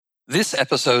This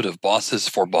episode of Bosses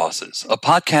for Bosses, a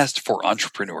podcast for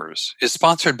entrepreneurs, is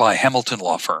sponsored by Hamilton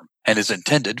Law Firm and is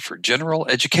intended for general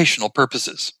educational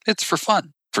purposes. It's for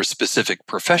fun. For specific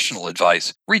professional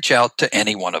advice, reach out to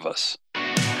any one of us.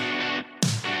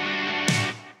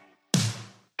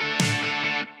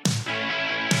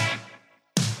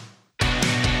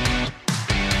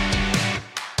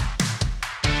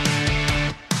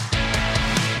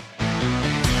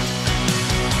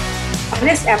 On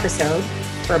this episode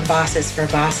for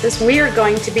Bosses, we are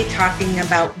going to be talking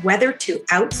about whether to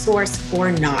outsource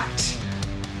or not.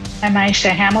 I'm Aisha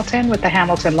Hamilton with the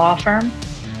Hamilton Law Firm.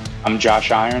 I'm Josh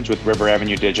Irons with River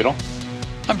Avenue Digital.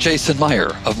 I'm Jason Meyer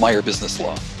of Meyer Business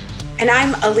Law. And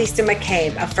I'm Elisa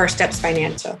McCabe of First Steps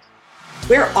Financial.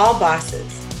 We're all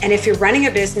bosses. And if you're running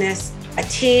a business, a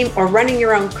team, or running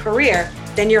your own career,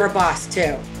 then you're a boss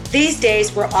too. These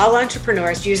days, we're all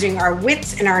entrepreneurs using our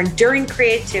wits and our enduring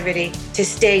creativity to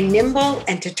stay nimble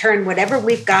and to turn whatever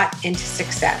we've got into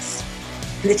success.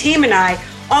 And the team and I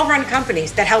all run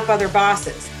companies that help other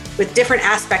bosses with different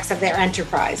aspects of their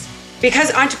enterprise because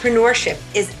entrepreneurship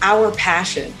is our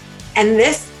passion. And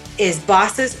this is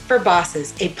Bosses for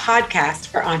Bosses, a podcast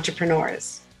for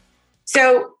entrepreneurs.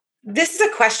 So this is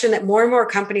a question that more and more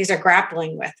companies are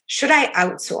grappling with. Should I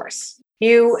outsource?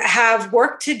 You have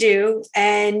work to do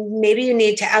and maybe you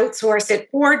need to outsource it,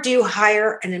 or do you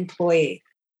hire an employee?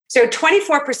 So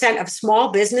 24% of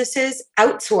small businesses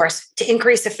outsource to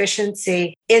increase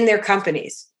efficiency in their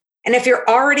companies. And if you're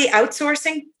already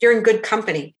outsourcing, you're in good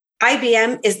company.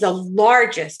 IBM is the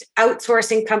largest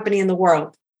outsourcing company in the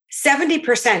world.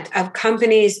 70% of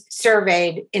companies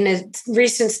surveyed in a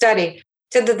recent study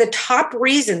said that the top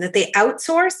reason that they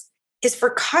outsource is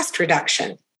for cost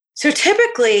reduction. So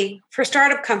typically for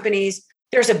startup companies,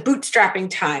 there's a bootstrapping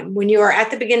time when you are at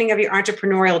the beginning of your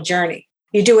entrepreneurial journey.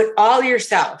 You do it all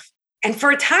yourself. And for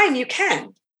a time you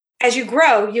can. As you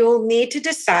grow, you will need to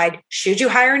decide, should you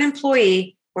hire an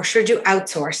employee or should you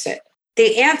outsource it?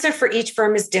 The answer for each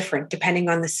firm is different depending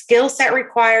on the skill set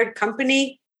required,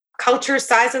 company, culture,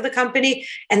 size of the company,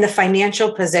 and the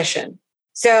financial position.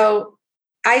 So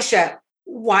Aisha,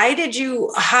 why did you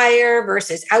hire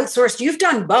versus outsource? You've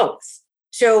done both.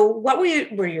 So what were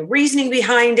your reasoning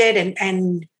behind it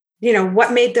and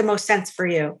what made the most sense for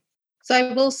you? So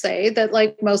I will say that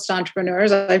like most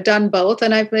entrepreneurs, I've done both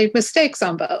and I've made mistakes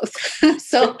on both.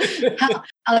 So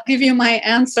I'll give you my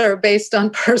answer based on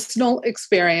personal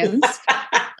experience.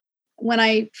 When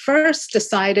I first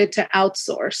decided to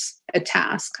outsource a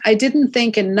task, I didn't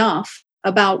think enough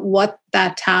about what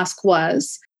that task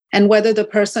was and whether the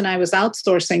person I was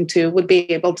outsourcing to would be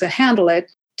able to handle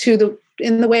it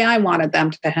in the way I wanted them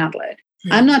to handle it.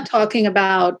 Mm-hmm. I'm not talking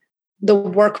about the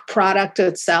work product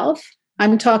itself.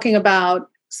 I'm talking about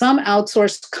some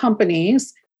outsourced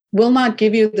companies will not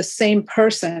give you the same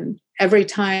person every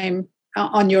time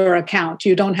on your account.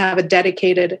 You don't have a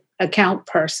dedicated account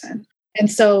person. And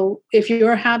so if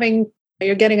you're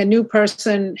getting a new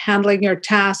person handling your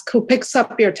task who picks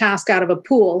up your task out of a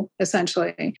pool,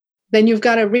 essentially, then you've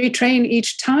got to retrain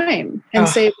each time and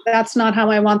say, that's not how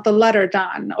I want the letter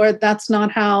done, or that's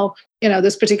not how,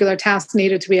 this particular task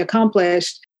needed to be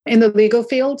accomplished. In the legal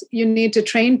field, you need to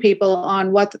train people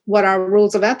on what our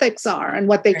rules of ethics are and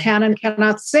what they can and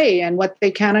cannot say and what they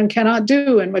can and cannot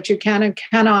do and what you can and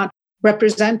cannot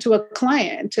represent to a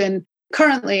client. And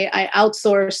currently, I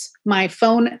outsource my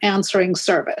phone answering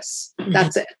service. Mm-hmm.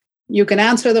 That's it. You can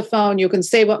answer the phone. You can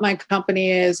say what my company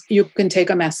is. You can take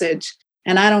a message.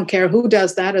 And I don't care who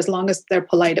does that as long as they're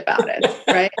polite about it,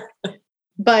 right?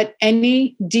 But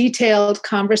any detailed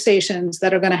conversations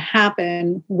that are going to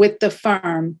happen with the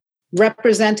firm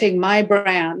representing my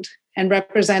brand and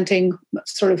representing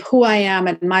sort of who I am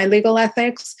and my legal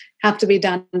ethics have to be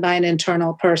done by an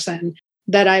internal person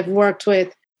that I've worked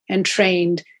with and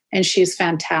trained, and she's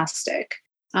fantastic.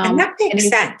 And that makes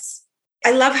sense.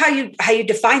 I love how you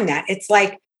define that. It's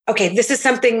like, okay, this is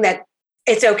something that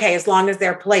it's okay as long as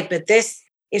they're polite, but this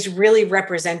is really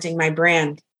representing my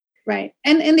brand. Right.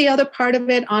 And the other part of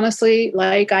it, honestly,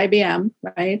 like IBM,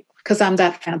 right? Because I'm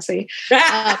that fancy.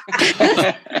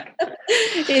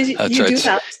 Is That's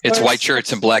right. It's white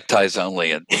shirts and black ties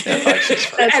only at Aisha's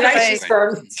firm. Aisha's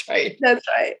firm. That's right. That's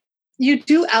right. You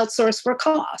do outsource for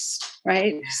cost,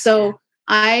 right? So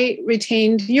I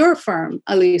retained your firm,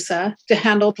 Elisa, to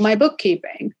handle my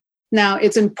bookkeeping. Now,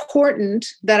 it's important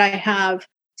that I have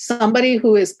somebody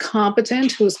who is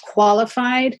competent, who's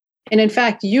qualified. And in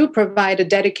fact, you provide a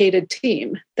dedicated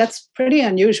team. That's pretty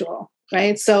unusual,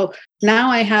 right? So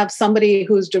now I have somebody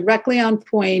who's directly on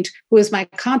point, who is my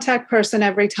contact person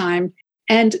every time.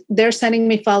 And they're sending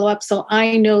me follow-up so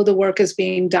I know the work is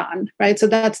being done, right? So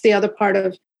that's the other part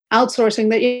of outsourcing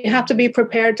that you have to be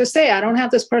prepared to say, I don't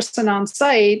have this person on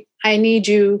site. I need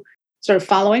you sort of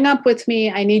following up with me.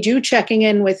 I need you checking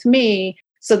in with me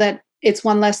so that it's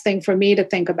one less thing for me to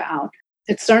think about.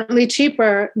 It's certainly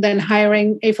cheaper than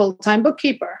hiring a full-time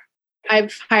bookkeeper.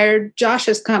 I've hired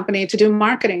Josh's company to do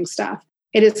marketing stuff.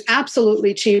 It is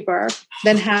absolutely cheaper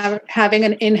than having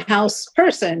an in-house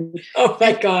person. Oh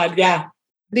my God, yeah.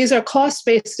 These are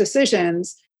cost-based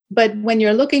decisions, but when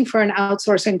you're looking for an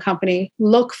outsourcing company,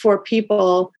 look for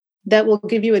people that will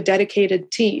give you a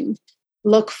dedicated team.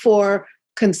 Look for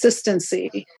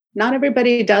consistency. Not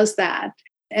everybody does that.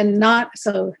 And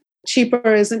so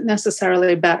cheaper isn't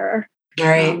necessarily better. All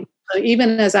right. So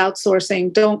even as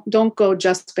outsourcing, don't go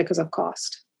just because of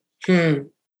cost.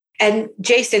 And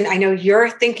Jason, I know you're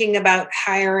thinking about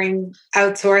hiring,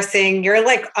 outsourcing. You're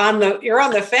like on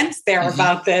the fence there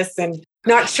about this and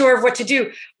not sure of what to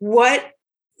do. What,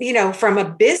 from a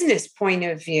business point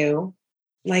of view,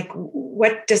 like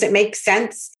what does it make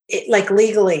sense, like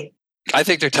legally? I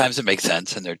think there are times it makes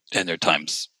sense and there are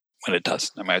times when it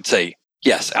doesn't. I mean, I'd say,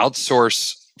 yes,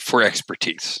 outsource for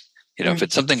expertise. If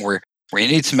it's something where you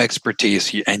need some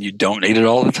expertise and you don't need it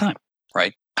all the time,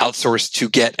 right? Outsource to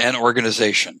get an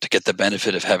organization, to get the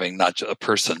benefit of having not just a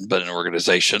person, but an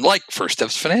organization like First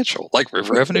Steps Financial, like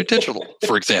River Avenue Digital,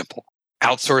 for example.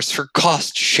 Outsource for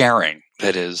cost sharing.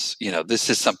 That is, this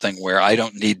is something where I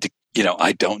don't need to,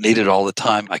 I don't need it all the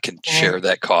time. I can share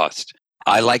that cost.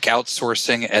 I like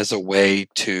outsourcing as a way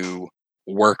to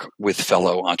work with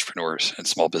fellow entrepreneurs and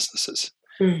small businesses.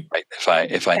 Right?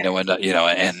 If I know enough,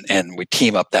 and we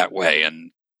team up that way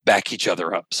and back each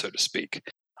other up, so to speak.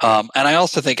 And I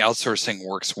also think outsourcing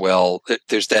works well.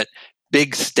 There's that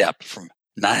big step from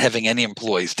not having any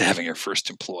employees to having your first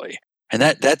employee. And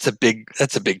that's a big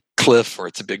cliff, or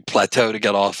it's a big plateau to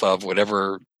get off of,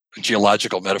 whatever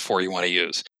geological metaphor you want to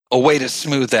use. A way to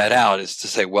smooth that out is to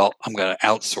say, well, I'm going to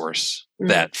outsource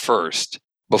that first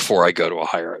before I go to a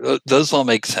hire. Those all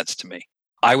make sense to me.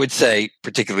 I would say,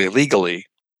 particularly legally,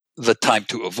 the time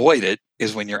to avoid it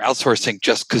is when you're outsourcing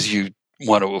just because you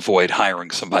want to avoid hiring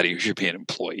somebody who should be an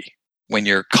employee. When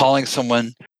you're calling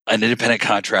someone an independent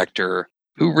contractor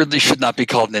who really should not be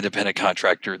called an independent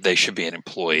contractor, they should be an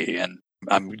employee. And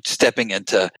I'm stepping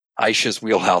into Aisha's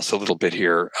wheelhouse a little bit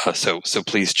here, so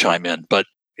please chime in. But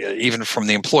even from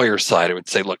the employer side, I would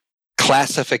say, look,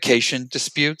 classification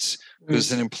disputes,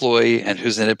 who's an employee and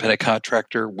who's an independent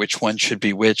contractor, which one should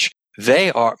be which,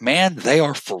 they are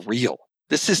for real.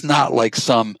 This is not like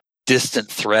some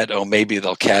distant threat, maybe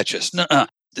they'll catch us. Nuh-uh.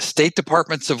 The state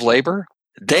departments of labor,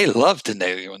 they love to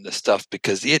nail you on this stuff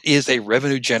because it is a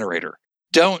revenue generator.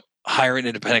 Don't hire an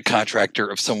independent contractor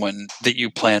of someone that you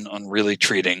plan on really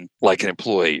treating like an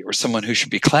employee or someone who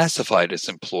should be classified as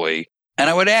employee. And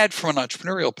I would add, from an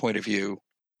entrepreneurial point of view,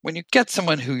 when you get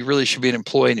someone who really should be an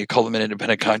employee and you call them an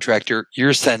independent contractor,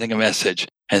 you're sending a message.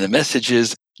 And the message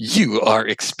is, you are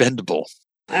expendable.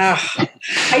 I'm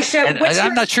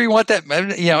not sure you want that.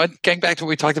 Getting back to what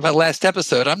we talked about last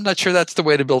episode, I'm not sure that's the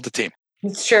way to build a team.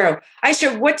 It's true.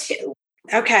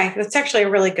 Okay, that's actually a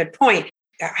really good point.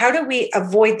 How do we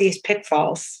avoid these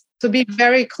pitfalls? So be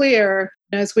very clear,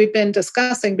 as we've been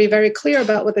discussing, be very clear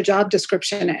about what the job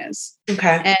description is.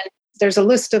 Okay. And there's a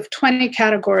list of 20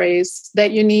 categories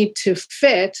that you need to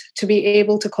fit to be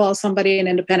able to call somebody an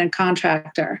independent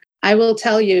contractor. I will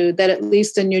tell you that at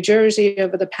least in New Jersey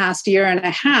over the past year and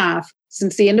a half,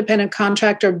 since the independent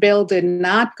contractor bill did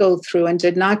not go through and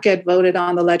did not get voted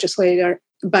on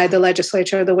by the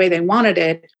legislature the way they wanted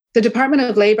it, the Department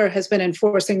of Labor has been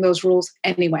enforcing those rules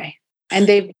anyway. And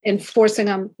they've enforcing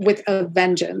them with a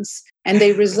vengeance. And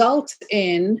they result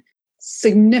in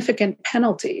significant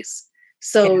penalties.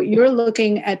 So you're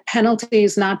looking at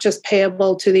penalties not just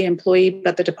payable to the employee,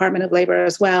 but the Department of Labor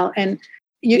as well. And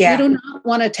you do not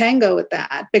want to tango with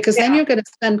that, because then you're going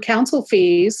to spend counsel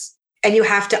fees. And you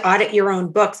have to audit your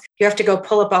own books. You have to go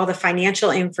pull up all the financial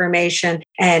information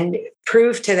and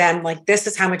prove to them, like, this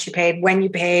is how much you paid, when you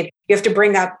paid. You have to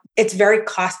bring up, it's very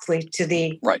costly to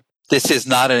the... Right. This is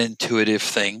not an intuitive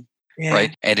thing,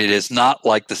 right? And it is not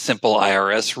like the simple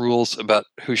IRS rules about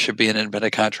who should be an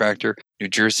independent contractor. New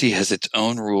Jersey has its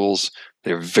own rules.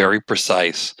 They're very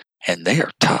precise, and they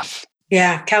are tough.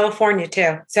 Yeah, California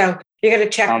too. So you're going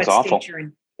to check what state you're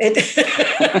in.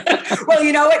 Well,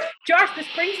 you know what, Josh, this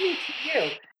brings me to you.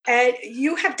 And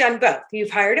you have done both. You've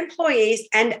hired employees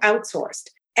and outsourced.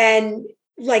 And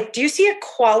do you see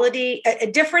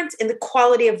a difference in the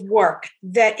quality of work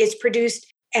that is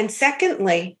produced? And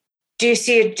secondly, do you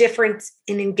see a difference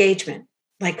in engagement?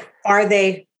 Are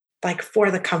they for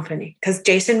the company? Because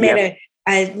Jason made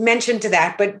a mention to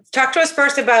that. But talk to us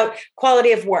first about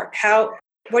quality of work.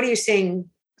 What are you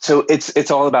seeing? So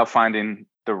it's all about finding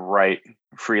the right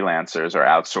freelancers or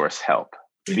outsource help,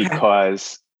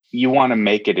 because you want to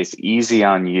make it as easy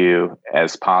on you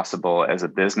as possible as a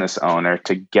business owner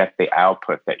to get the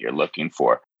output that you're looking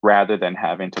for, rather than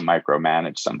having to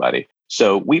micromanage somebody.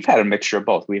 So we've had a mixture of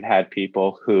both. We've had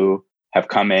people who have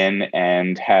come in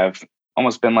and have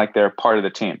almost been like they're part of the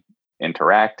team,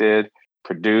 interacted,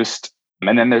 produced.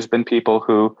 And then there's been people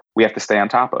who we have to stay on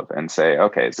top of and say,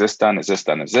 okay, is this done? Is this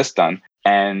done? Is this done?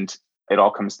 And it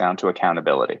all comes down to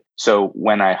accountability. So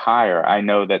when I hire, I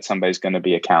know that somebody's going to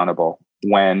be accountable.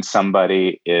 When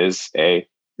somebody is a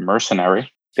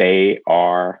mercenary, they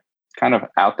are kind of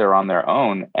out there on their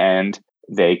own, and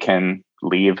they can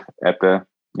leave at the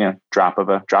drop of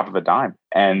a dime.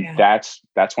 And that's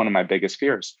one of my biggest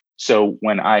fears. So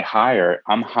when I hire,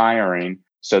 I'm hiring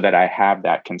so that I have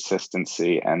that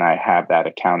consistency and I have that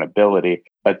accountability.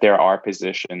 But there are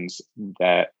positions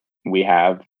that we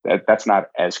have that's not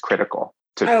as critical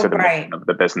to the mission of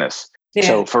the business. Yeah.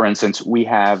 So for instance, I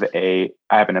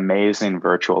have an amazing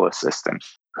virtual assistant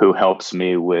who helps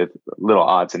me with little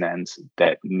odds and ends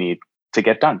that need to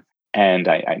get done. And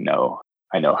I know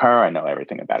her, I know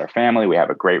everything about her family. We have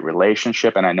a great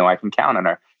relationship, and I know I can count on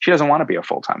her. She doesn't want to be a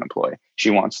full-time employee. She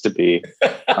wants to be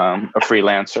a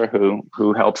freelancer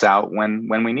who helps out when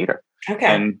we need her. Okay.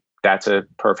 And that's a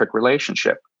perfect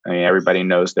relationship. I mean, everybody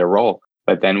knows their role.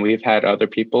 But then we've had other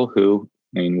people who,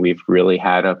 we've really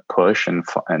had to push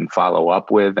and follow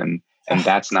up with, and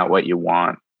that's not what you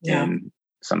want in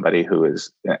somebody who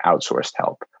is outsourced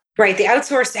help. Right. The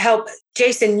outsourced help.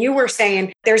 Jason, you were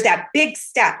saying there's that big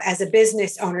step as a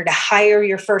business owner to hire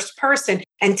your first person.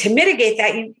 And to mitigate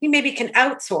that, you maybe can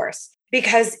outsource,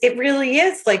 because it really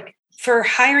is like, for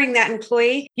hiring that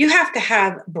employee, you have to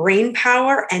have brain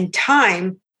power and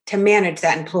time to manage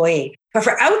that employee. But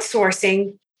for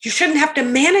outsourcing, you shouldn't have to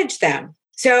manage them.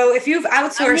 So if you've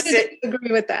outsourced it. I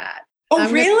agree with that. Oh,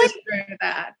 really? Disagree with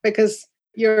that, because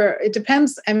it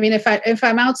depends. I mean, if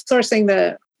I'm outsourcing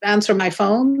the answer my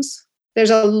phones, there's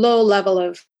a low level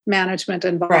of management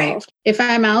involved. Right. If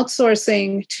I'm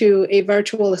outsourcing to a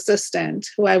virtual assistant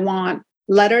who I want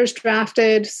letters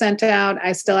drafted, sent out,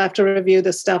 I still have to review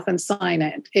the stuff and sign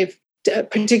it. If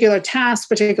particular tasks,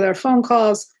 particular phone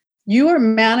calls, you are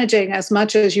managing as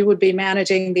much as you would be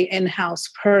managing the in-house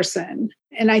person.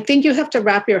 And I think you have to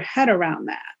wrap your head around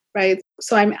that, right?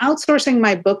 So I'm outsourcing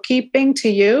my bookkeeping to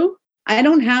you. I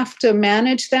don't have to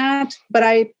manage that, but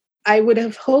I would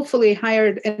have hopefully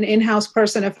hired an in-house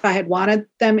person if I had wanted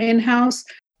them in-house,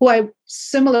 who I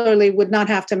similarly would not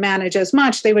have to manage as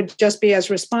much. They would just be as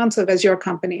responsive as your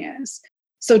company is.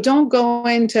 So don't go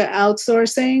into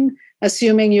outsourcing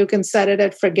assuming you can set it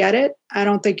and forget it. I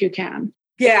don't think you can.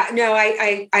 Yeah, no,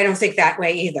 I don't think that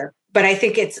way either. But I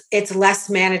think it's less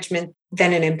management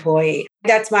than an employee.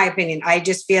 That's my opinion. I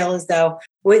just feel as though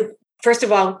first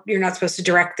of all, you're not supposed to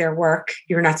direct their work.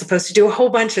 You're not supposed to do a whole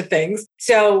bunch of things.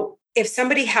 So if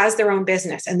somebody has their own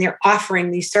business and they're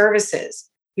offering these services,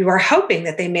 you are hoping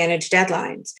that they manage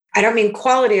deadlines. I don't mean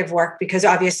quality of work, because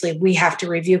obviously we have to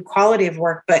review quality of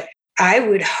work, but I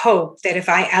would hope that if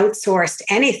I outsourced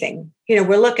anything,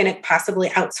 we're looking at possibly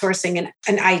outsourcing an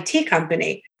IT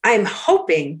company. I'm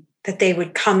hoping that they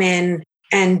would come in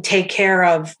and take care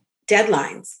of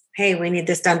deadlines. Hey, we need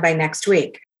this done by next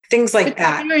week. Things like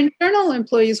that. Your internal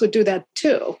employees would do that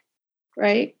too,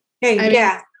 right?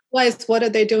 Yeah. Otherwise, what are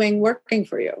they doing working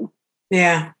for you?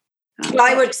 Yeah. Well,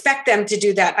 I would expect them to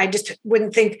do that. I just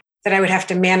wouldn't think that I would have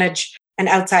to manage an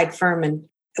outside firm and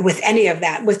with any of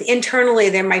that. With internally,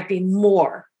 there might be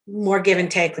more give and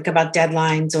take, like about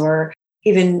deadlines or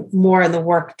even more of the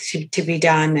work to be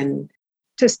done. And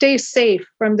to stay safe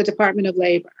from the Department of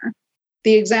Labor,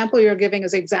 the example you're giving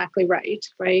is exactly right?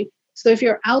 So if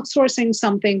you're outsourcing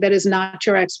something that is not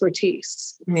your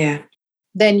expertise,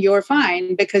 then you're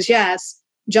fine, because yes,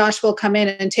 Josh will come in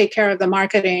and take care of the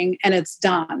marketing and it's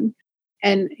done.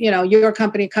 And, your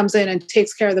company comes in and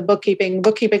takes care of the bookkeeping.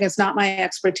 Bookkeeping is not my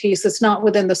expertise. It's not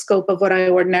within the scope of what I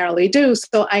ordinarily do.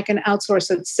 So I can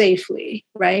outsource it safely,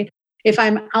 right? If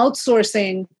I'm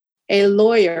outsourcing a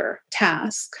lawyer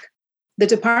task, the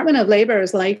Department of Labor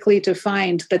is likely to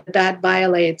find that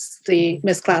violates the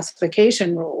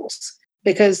misclassification rules,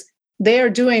 because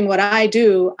they're doing what I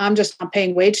do. I'm just not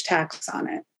paying wage tax on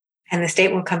it. And the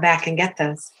state will come back and get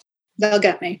those. They'll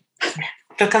get me.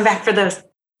 They'll come back for those.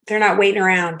 They're not waiting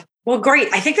around. Well, great.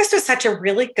 I think this was such a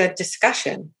really good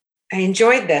discussion. I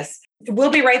enjoyed this. We'll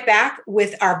be right back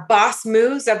with our boss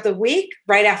moves of the week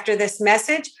right after this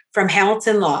message from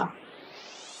Hamilton Law.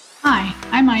 Hi,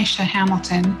 I'm Aisha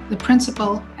Hamilton, the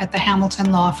principal at the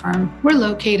Hamilton Law Firm. We're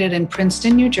located in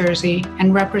Princeton, New Jersey,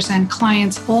 and represent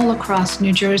clients all across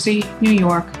New Jersey, New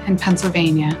York, and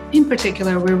Pennsylvania. In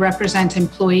particular, we represent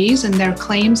employees and their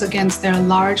claims against their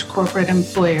large corporate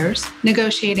employers,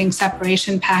 negotiating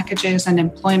separation packages and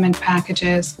employment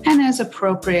packages, and as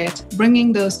appropriate,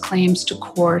 bringing those claims to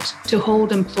court to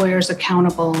hold employers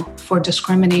accountable for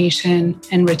discrimination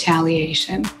and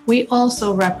retaliation. We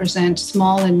also represent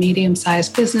small and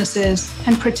medium-sized businesses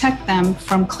and protect them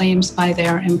from claims by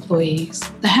their employees.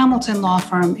 The Hamilton Law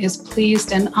Firm is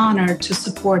pleased and honored to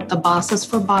support the Bosses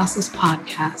for Bosses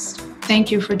podcast. Thank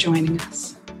you for joining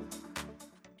us.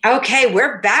 Okay,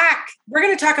 we're back. We're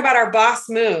going to talk about our boss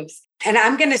moves. And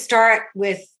I'm going to start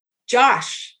with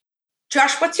Josh.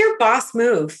 Josh, what's your boss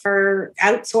move for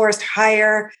outsourced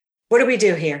hire? What do we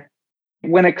do here?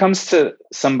 When it comes to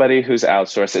somebody who's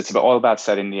outsourced, it's all about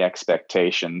setting the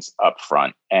expectations up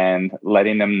front and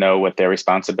letting them know what their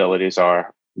responsibilities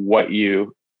are, what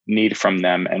you need from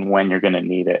them, and when you're going to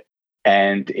need it.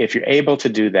 And if you're able to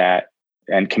do that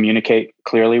and communicate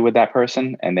clearly with that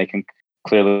person, and they can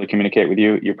clearly communicate with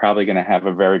you, you're probably going to have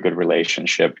a very good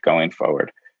relationship going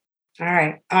forward. All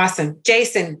right. Awesome.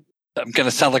 Jason. I'm going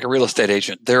to sound like a real estate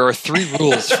agent. There are 3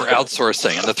 rules for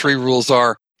outsourcing, and the 3 rules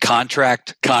are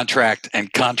contract, contract,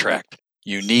 and contract.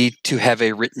 You need to have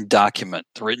a written document.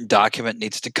 The written document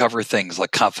needs to cover things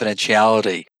like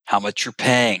confidentiality, how much you're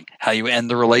paying, how you end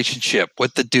the relationship,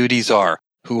 what the duties are,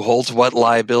 who holds what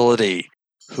liability,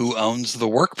 who owns the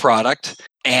work product,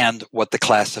 and what the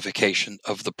classification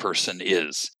of the person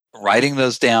is. Writing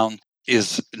those down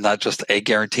is not just a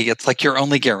guarantee, it's like your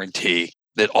only guarantee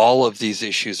that all of these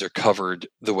issues are covered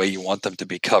the way you want them to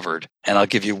be covered. And I'll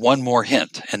give you one more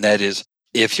hint, and that is,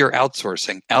 if you're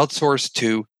outsourcing, outsource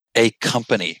to a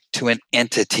company, to an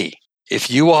entity. If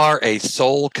you are a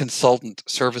sole consultant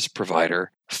service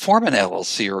provider, form an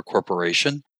LLC or a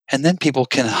corporation, and then people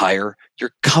can hire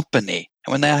your company.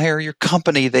 And when they hire your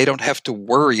company, they don't have to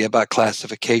worry about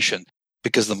classification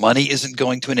because the money isn't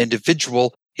going to an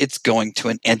individual, it's going to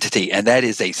an entity. And that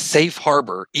is a safe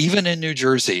harbor, even in New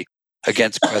Jersey,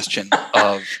 against question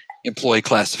of employee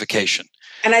classification.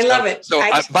 And I love it.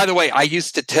 By the way, I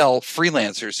used to tell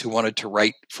freelancers who wanted to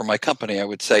write for my company, I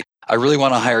would say, I really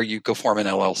want to hire you, go form an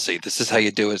LLC. This is how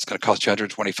you do it. It's going to cost you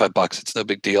 $125. It's no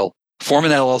big deal. Form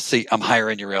an LLC. I'm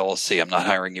hiring your LLC. I'm not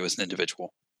hiring you as an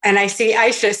individual. And I see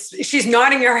Aisha, she's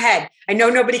nodding her head. I know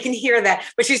nobody can hear that,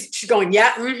 but she's going,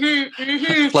 yeah,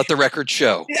 Let the record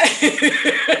show.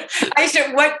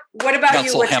 Aisha, what about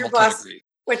Counsel you?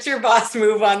 What's your boss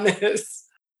move on this?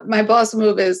 My boss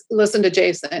move is listen to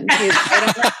Jason. He's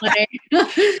right on money.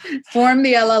 Form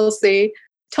the LLC.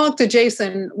 Talk to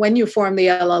Jason when you form the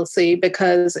LLC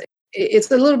because it's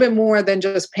a little bit more than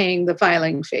just paying the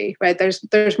filing fee, right?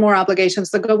 There's more obligations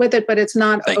that go with it, but it's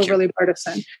not overly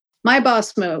burdensome. My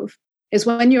boss move is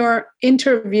when you're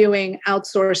interviewing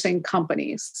outsourcing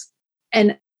companies,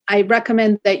 and I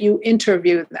recommend that you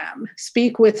interview them,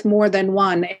 speak with more than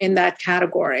one in that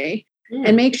category.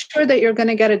 And make sure that you're going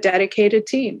to get a dedicated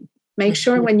team. Make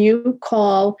sure when you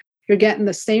call, you're getting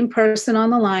the same person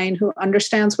on the line who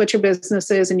understands what your business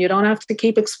is, and you don't have to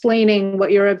keep explaining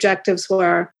what your objectives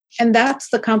were. And that's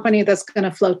the company that's going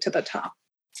to float to the top.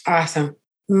 Awesome.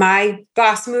 My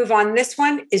boss move on this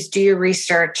one is do your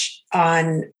research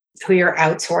on who you're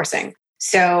outsourcing.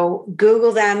 So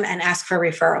Google them and ask for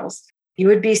referrals. You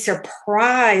would be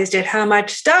surprised at how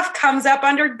much stuff comes up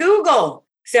under Google.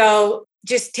 So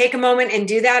just take a moment and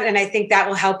do that. And I think that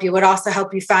will help you. It would also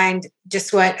help you find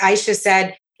just what Aisha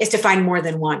said is to find more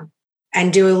than one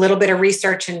and do a little bit of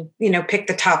research and, pick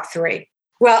the top 3.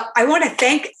 Well, I want to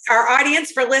thank our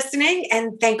audience for listening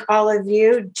and thank all of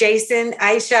you, Jason,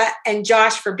 Aisha, and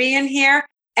Josh for being here.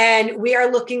 And we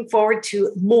are looking forward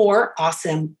to more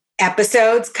awesome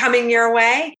episodes coming your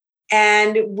way.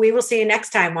 And we will see you next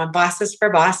time on Bosses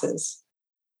for Bosses.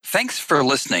 Thanks for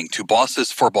listening to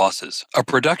Bosses for Bosses, a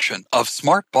production of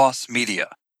Smart Boss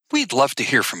Media. We'd love to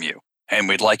hear from you, and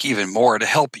we'd like even more to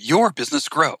help your business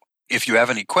grow. If you have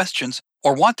any questions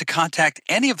or want to contact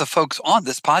any of the folks on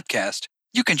this podcast,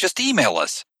 you can just email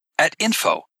us at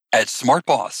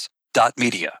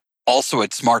info@smartboss.media. Also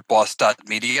at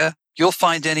smartboss.media, you'll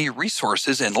find any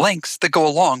resources and links that go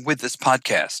along with this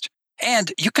podcast.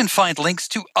 And you can find links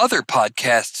to other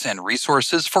podcasts and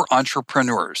resources for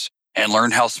entrepreneurs. And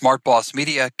learn how Smart Boss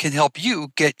Media can help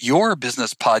you get your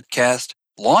business podcast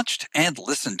launched and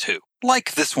listened to,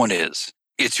 like this one is.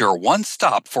 It's your one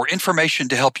stop for information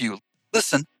to help you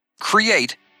listen,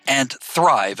 create, and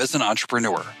thrive as an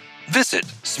entrepreneur. Visit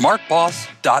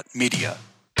smartboss.media.